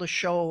to be able to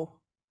show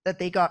that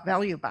they got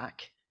value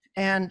back.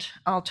 And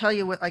I'll tell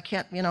you what, I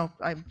can't, you know,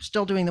 I'm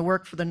still doing the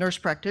work for the nurse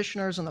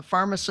practitioners and the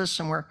pharmacists,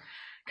 and we're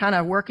kind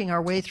of working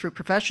our way through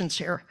professions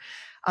here.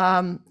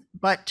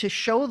 But to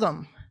show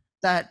them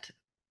that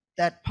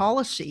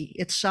policy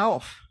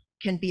itself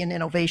can be an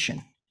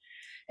innovation,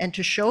 and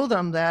to show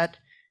them that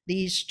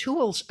these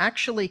tools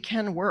actually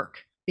can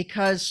work,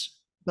 because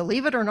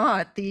believe it or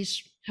not,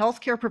 these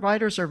healthcare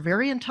providers are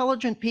very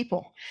intelligent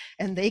people,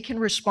 and they can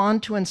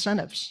respond to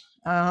incentives,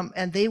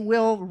 and they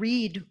will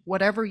read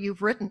whatever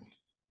you've written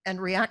and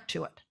react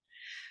to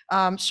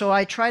it. So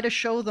I try to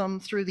show them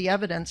through the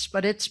evidence,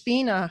 but it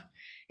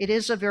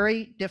is a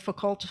very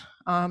difficult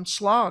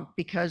slog,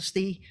 because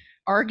the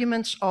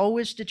arguments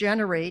always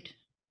degenerate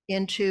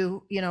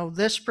into, you know,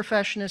 this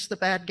profession is the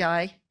bad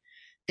guy,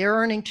 they're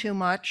earning too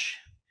much,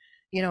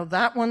 you know,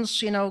 that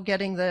one's, you know,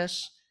 getting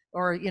this,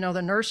 or, you know,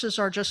 the nurses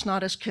are just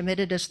not as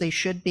committed as they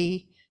should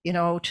be, you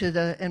know, to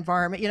the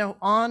environment, you know,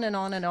 on and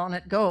on and on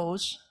it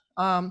goes.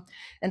 And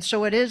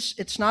so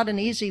it's not an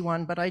easy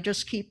one, but I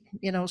just keep,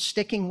 you know,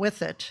 sticking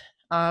with it,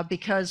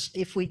 because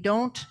if we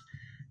don't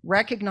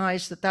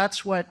recognize that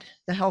that's what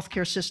the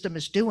healthcare system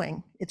is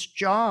doing, its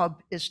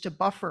job is to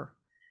buffer,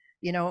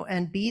 you know,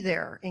 and be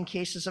there in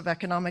cases of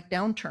economic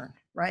downturn,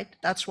 right?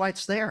 That's why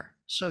it's there.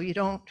 So you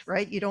don't,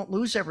 right? You don't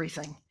lose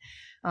everything.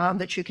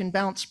 That you can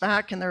bounce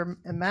back, and there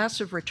are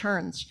massive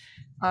returns.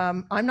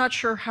 I'm not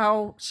sure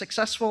how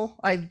successful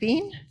I've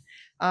been,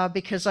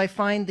 because I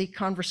find the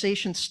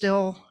conversations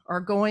still are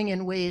going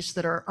in ways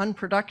that are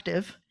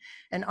unproductive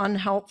and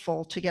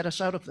unhelpful to get us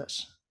out of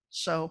this.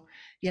 So,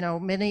 you know,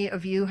 many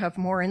of you have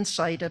more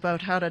insight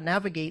about how to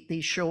navigate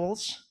these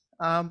shoals,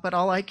 but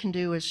all I can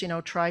do is, you know,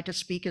 try to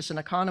speak as an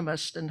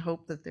economist and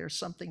hope that there's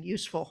something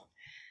useful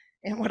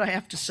in what I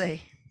have to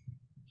say.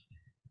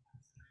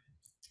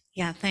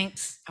 Yeah,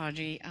 thanks,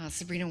 Audrey.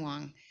 Sabrina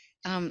Wong.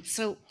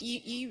 So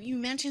you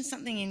mentioned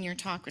something in your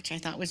talk which I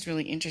thought was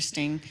really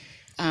interesting,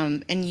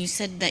 and you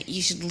said that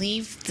you should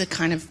leave the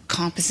kind of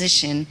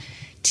composition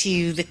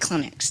to the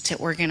clinics to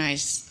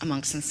organize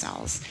amongst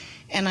themselves.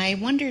 And I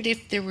wondered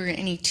if there were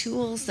any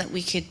tools that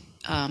we could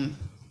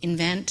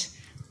invent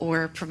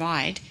or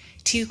provide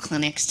to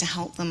clinics to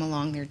help them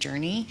along their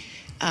journey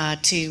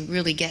to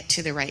really get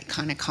to the right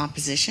kind of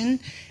composition,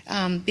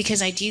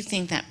 because I do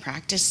think that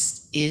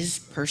practice is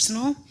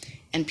personal,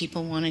 and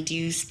people want to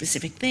do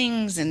specific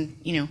things, and,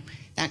 you know,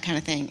 that kind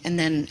of thing. And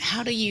then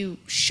how do you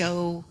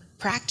show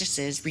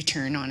practices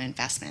return on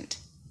investment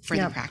for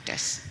the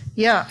practice?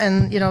 Yeah,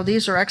 and, you know,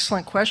 these are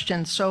excellent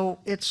questions. So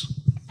it's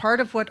part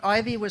of what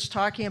Ivy was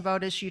talking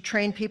about, is you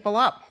train people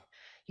up,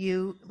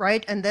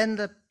 right? And then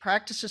the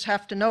practices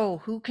have to know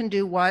who can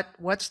do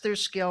what's their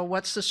skill,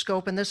 what's the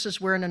scope, and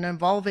we're in an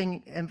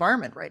evolving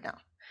environment right now.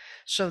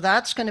 So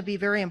that's going to be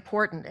very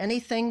important.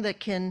 Anything that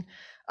can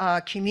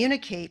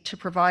communicate to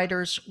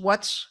providers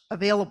what's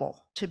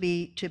available to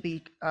be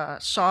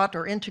sought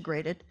or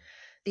integrated.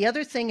 The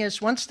other thing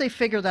is, once they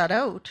figure that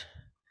out,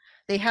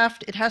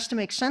 it has to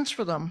make sense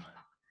for them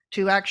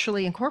to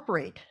actually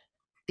incorporate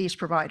these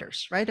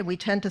providers, right? And we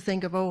tend to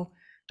think of, oh,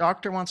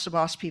 doctor wants to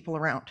boss people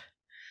around.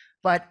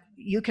 But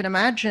you can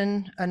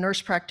imagine a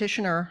nurse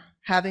practitioner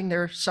having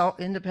their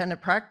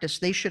independent practice.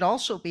 They should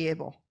also be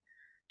able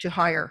to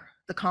hire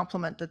the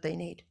complement that they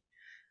need.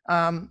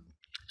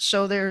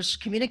 So there's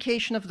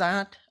communication of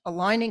that,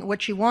 aligning.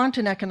 What you want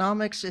in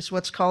economics is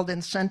what's called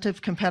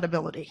incentive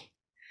compatibility.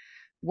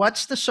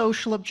 What's the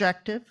social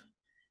objective?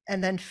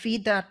 And then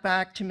feed that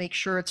back to make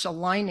sure it's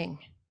aligning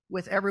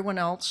with everyone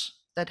else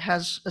that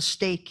has a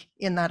stake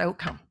in that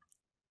outcome.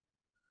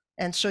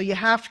 And so you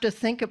have to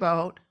think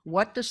about,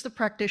 what does the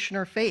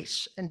practitioner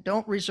face? And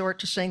don't resort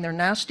to saying they're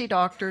nasty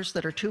doctors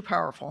that are too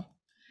powerful.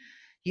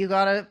 You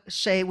got to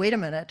say, wait a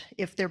minute,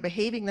 if they're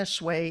behaving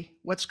this way,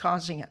 what's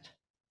causing it?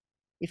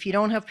 If you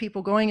don't have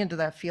people going into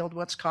that field,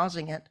 what's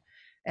causing it?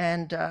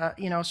 And,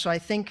 so I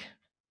think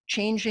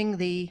changing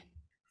the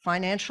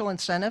financial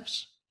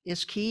incentives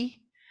is key,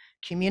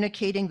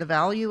 communicating the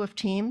value of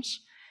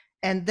teams.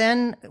 And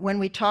then when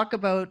we talk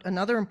about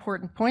another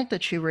important point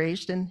that you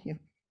raised, and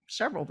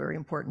several very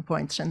important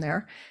points in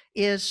there,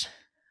 is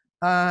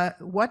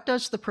what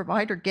does the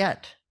provider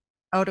get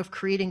out of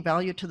creating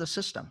value to the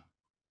system?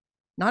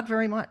 Not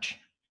very much,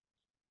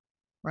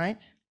 right?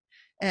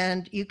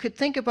 And you could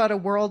think about a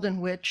world in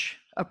which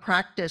a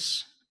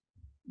practice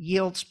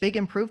yields big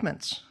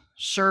improvements,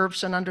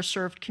 serves an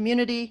underserved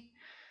community,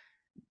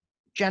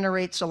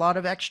 generates a lot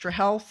of extra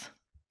health.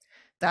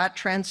 That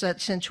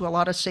translates into a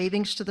lot of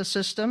savings to the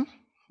system,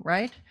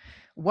 right?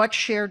 What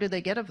share do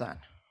they get of that?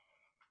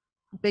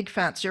 Big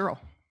fat zero.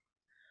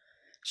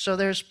 So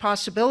there's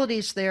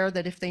possibilities there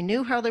that if they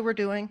knew how they were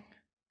doing,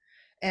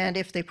 and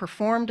if they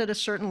performed at a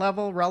certain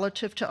level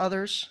relative to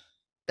others,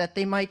 that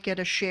they might get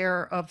a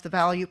share of the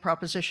value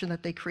proposition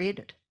that they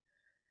created.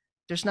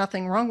 There's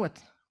nothing wrong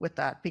with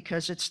that,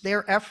 because it's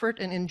their effort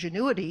and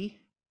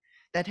ingenuity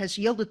that has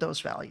yielded those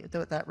value,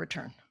 that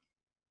return.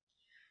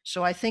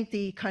 So I think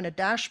the kind of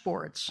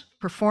dashboards,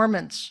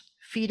 performance,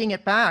 feeding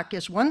it back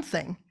is one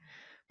thing,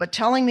 but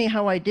telling me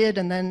how I did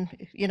and then,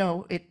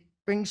 it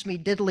brings me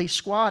diddly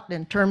squat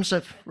in terms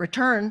of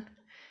return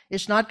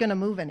is not going to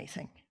move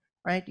anything,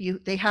 right?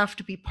 They have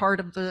to be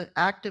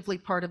actively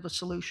part of the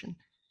solution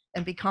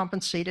and be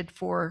compensated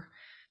for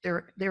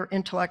their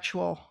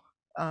intellectual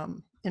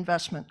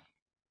investment.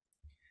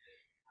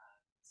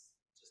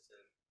 Just to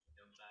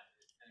note that,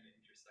 it kind of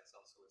intersects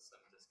also with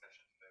some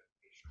discussion about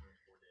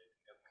patient-reported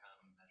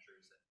outcome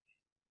measures and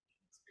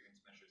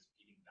experience measures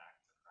feeding back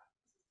to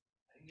practices.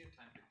 I think we have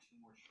time for two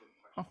more short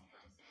questions.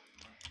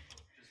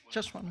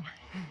 Just one more.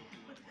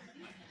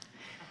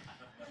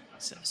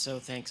 So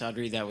thanks,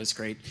 Audrey. That was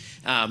great.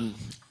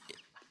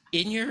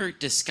 In your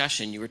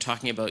discussion, you were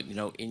talking about,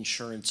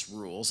 insurance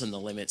rules and the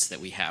limits that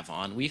we have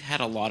on. We've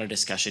had a lot of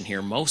discussion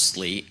here,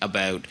 mostly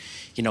about,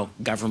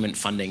 government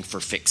funding for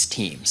fixed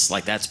teams.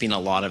 Like, that's been a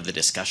lot of the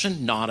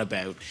discussion, not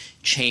about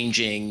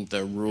changing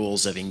the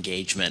rules of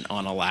engagement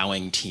on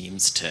allowing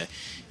teams to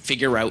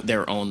figure out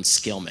their own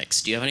skill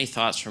mix. Do you have any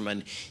thoughts from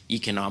an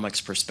economics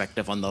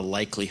perspective on the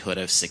likelihood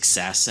of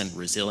success and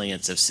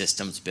resilience of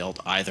systems built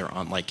either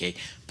on like a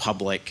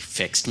public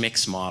fixed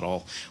mix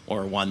model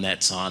or one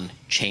that's on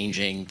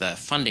changing the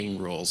funding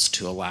rules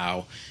to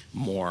allow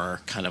more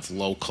kind of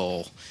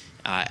local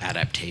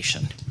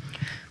adaptation?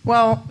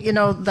 Well,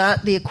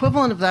 that the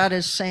equivalent of that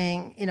is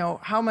saying,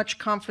 how much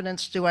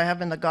confidence do I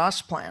have in the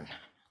GOS plan,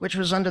 which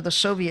was under the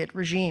Soviet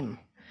regime?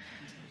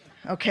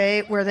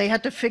 Okay, where they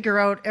had to figure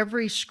out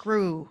every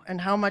screw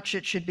and how much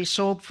it should be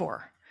sold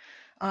for.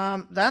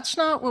 That's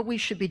not what we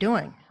should be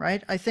doing,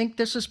 right? I think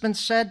this has been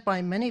said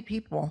by many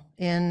people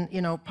in,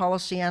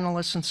 policy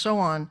analysts and so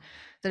on,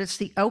 that it's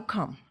the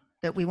outcome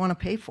that we want to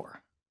pay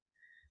for.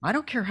 I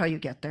don't care how you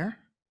get there.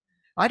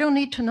 I don't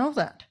need to know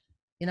that.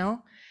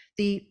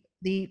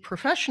 The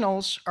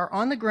professionals are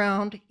on the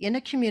ground in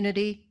a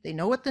community. They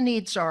know what the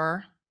needs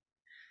are.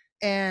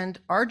 And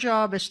our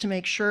job is to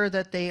make sure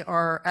that they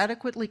are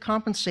adequately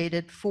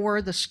compensated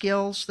for the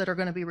skills that are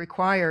going to be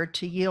required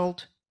to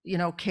yield,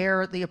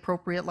 care at the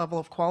appropriate level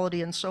of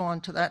quality and so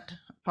on to that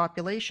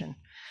population.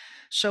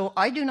 So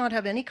I do not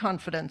have any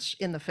confidence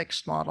in the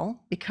fixed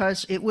model,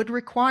 because it would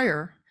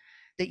require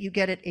that you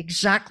get it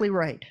exactly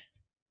right.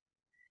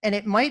 And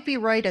it might be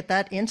right at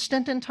that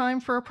instant in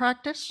time for a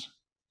practice,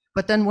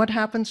 but then what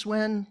happens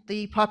when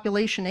the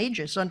population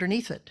ages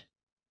underneath it?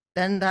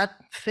 Then that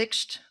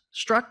fixed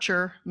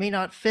structure may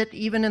not fit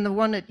even in the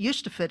one it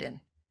used to fit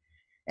in.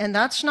 And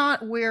that's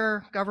not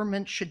where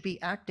government should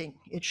be acting.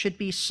 It should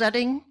be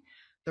setting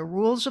the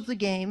rules of the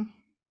game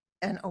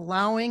and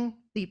allowing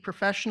the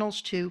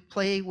professionals to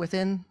play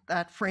within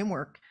that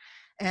framework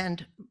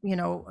and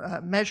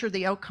measure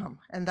the outcome.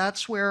 And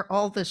that's where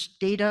all this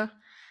data,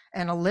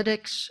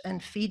 analytics,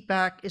 and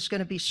feedback is going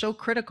to be so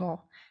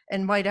critical,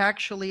 and might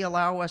actually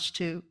allow us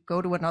to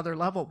go to another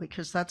level,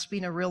 because that's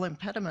been a real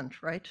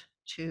impediment, right,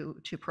 to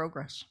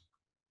progress.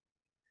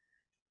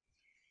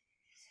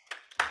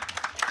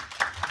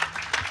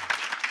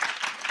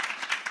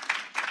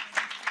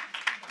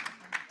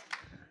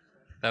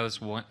 That was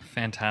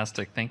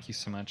fantastic. Thank you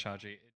so much, Audrey.